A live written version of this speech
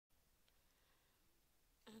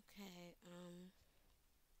Alright,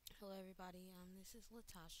 hello everybody. This is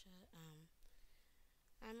Latasha.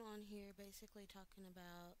 I'm on here basically talking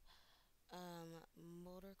about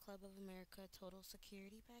Motor Club of America Total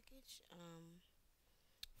Security Package.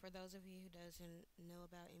 For those of you who doesn't know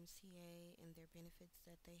about MCA and their benefits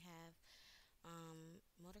that they have,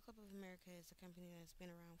 Motor Club of America is a company that's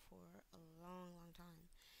been around for a long, long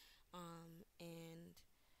time. And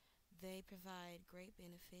they provide great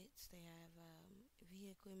benefits. They have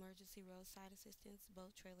vehicle emergency roadside assistance,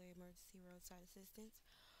 boat trailer emergency roadside assistance,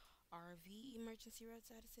 RV emergency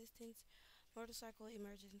roadside assistance, motorcycle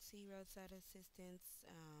emergency roadside assistance,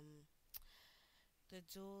 the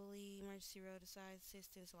dually emergency roadside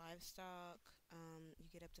assistance, livestock. You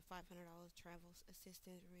get up to $500 travel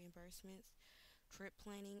assistance reimbursements, trip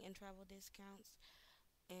planning and travel discounts,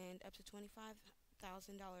 and up to $25,000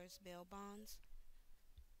 bail bonds,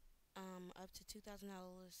 up to $2,000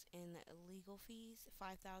 in legal fees,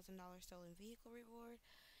 $5,000 stolen vehicle reward,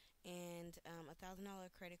 and $1,000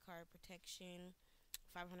 credit card protection,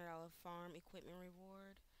 $500 farm equipment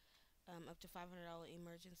reward, up to $500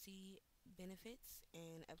 emergency benefits,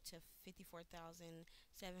 and up to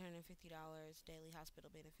 $54,750 daily hospital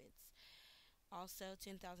benefits. Also,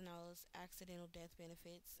 $10,000 accidental death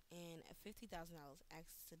benefits and $50,000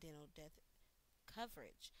 accidental death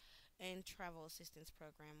coverage and travel assistance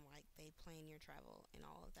program, like they plan your travel and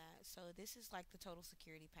all of that. So this is like the total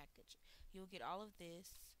security package. You'll get all of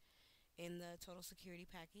this in the total security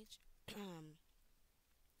package.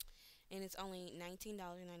 And it's only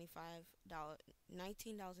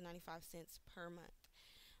 $19.95 per month.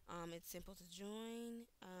 It's simple to join.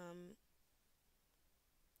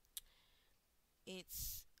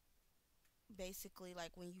 It's basically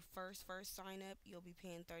like when you first sign up, you'll be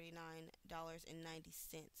paying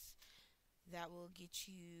 $39.90. That will get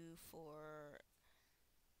you for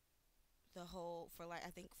the whole, for like, I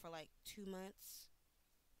think for like 2 months,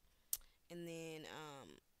 and then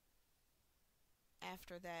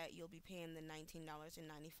after that you'll be paying the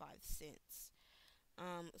 $19.95.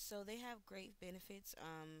 So they have great benefits.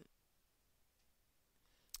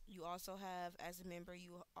 You also have, as a member,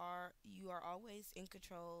 you are always in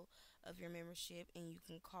control of your membership, and you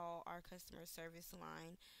can call our customer service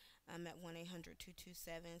line at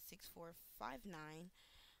 1-800-227-6459.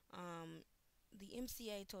 Um, the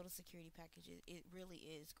MCA Total Security Package, it really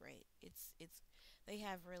is great. It's they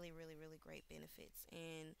have really great benefits,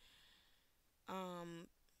 and um,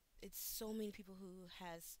 it's so many people who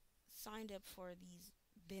has signed up for these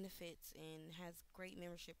benefits and has great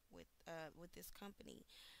membership with this company.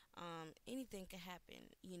 Anything can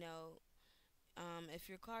happen, if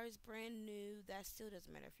your car is brand new, that still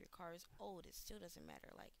doesn't matter. If your car is old, it still doesn't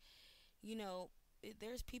matter. Like, you know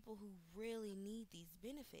there's people who really need these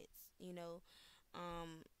benefits.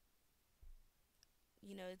 um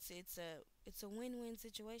it's a win-win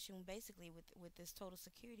situation basically with this total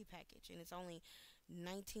security package, and it's only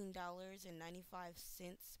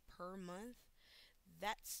 $19.95 per month.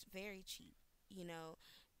 That's very cheap. you know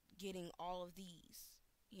Getting all of these,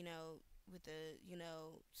 with the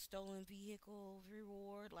stolen vehicle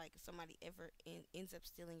reward. Like, if somebody ever ends up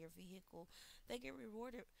stealing your vehicle, they get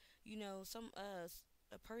rewarded. Some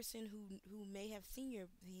a person who may have seen your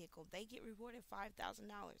vehicle, they get rewarded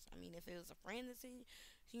 $5,000. I mean, if it was a friend that seen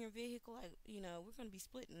your vehicle, like, we're gonna be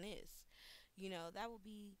splitting this. That will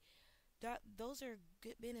be that. Those are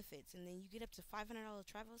good benefits, and then you get up to $500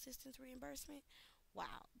 travel assistance reimbursement.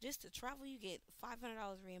 Wow, just to travel, you get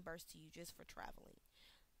 $500 reimbursed to you just for traveling.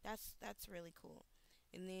 That's really cool.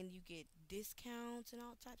 And then you get discounts and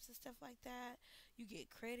all types of stuff like that. You get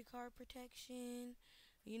credit card protection.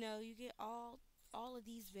 You get all of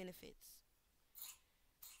these benefits.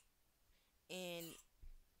 And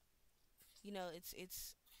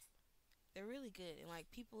it's they're really good. And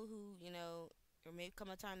like, people who, there may come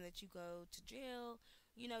a time that you go to jail.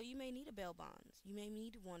 You may need a bail bonds. You may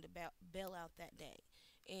need one to bail out that day.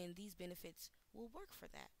 And these benefits will work for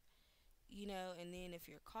that. And then if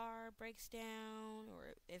your car breaks down,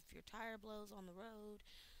 or if your tire blows on the road,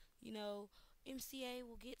 you know MCA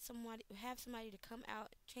will have somebody to come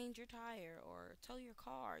out, change your tire, or tow your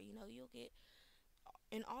car. You'll get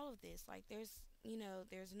in all of this. Like, there's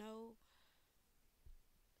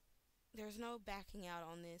no backing out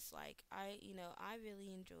on this. Like, I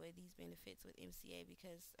really enjoy these benefits with MCA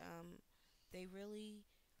because they really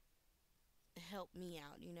help me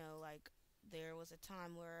out. Like, there was a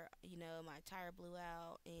time where my tire blew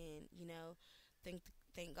out, and thank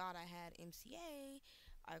God I had MCA.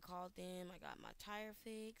 I called them. I got my tire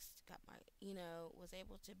fixed. Got my was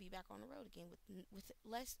able to be back on the road again with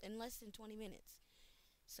less than 20 minutes.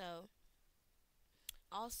 So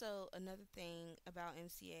Also, another thing about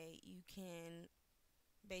MCA, you can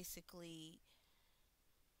basically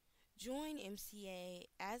join MCA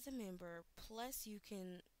as a member, plus you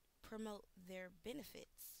can promote their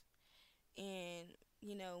benefits. And,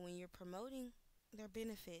 when you're promoting their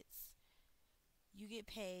benefits, you get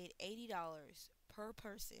paid $80 per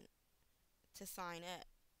person to sign up,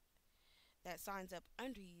 that signs up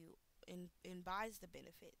under you and buys the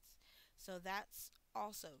benefits. So that's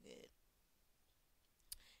also good.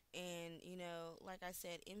 And, like I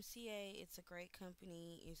said, MCA, it's a great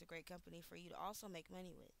company. It's a great company for you to also make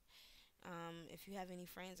money with. If you have any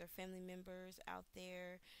friends or family members out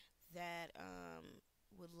there that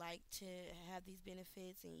would like to have these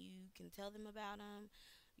benefits, and you can tell them about them,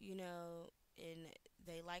 and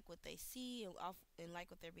they like what they see and like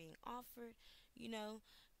what they're being offered, you know,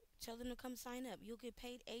 tell them to come sign up. You'll get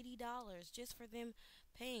paid $80 just for them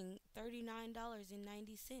paying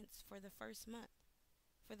 $39.90 for the first month,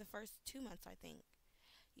 for the first 2 months, I think.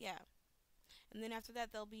 Yeah, and then after that,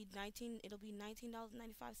 it'll be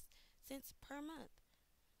 $19.95 per month.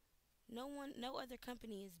 No other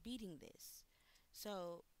company is beating this.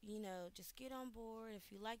 So, just get on board.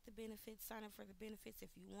 If you like the benefits, sign up for the benefits.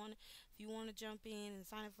 If you want to jump in and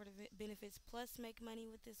sign up for the benefits plus make money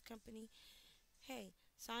with this company, hey,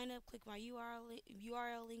 sign up, click my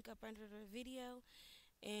URL link up under the video,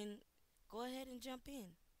 and go ahead and jump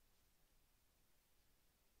in.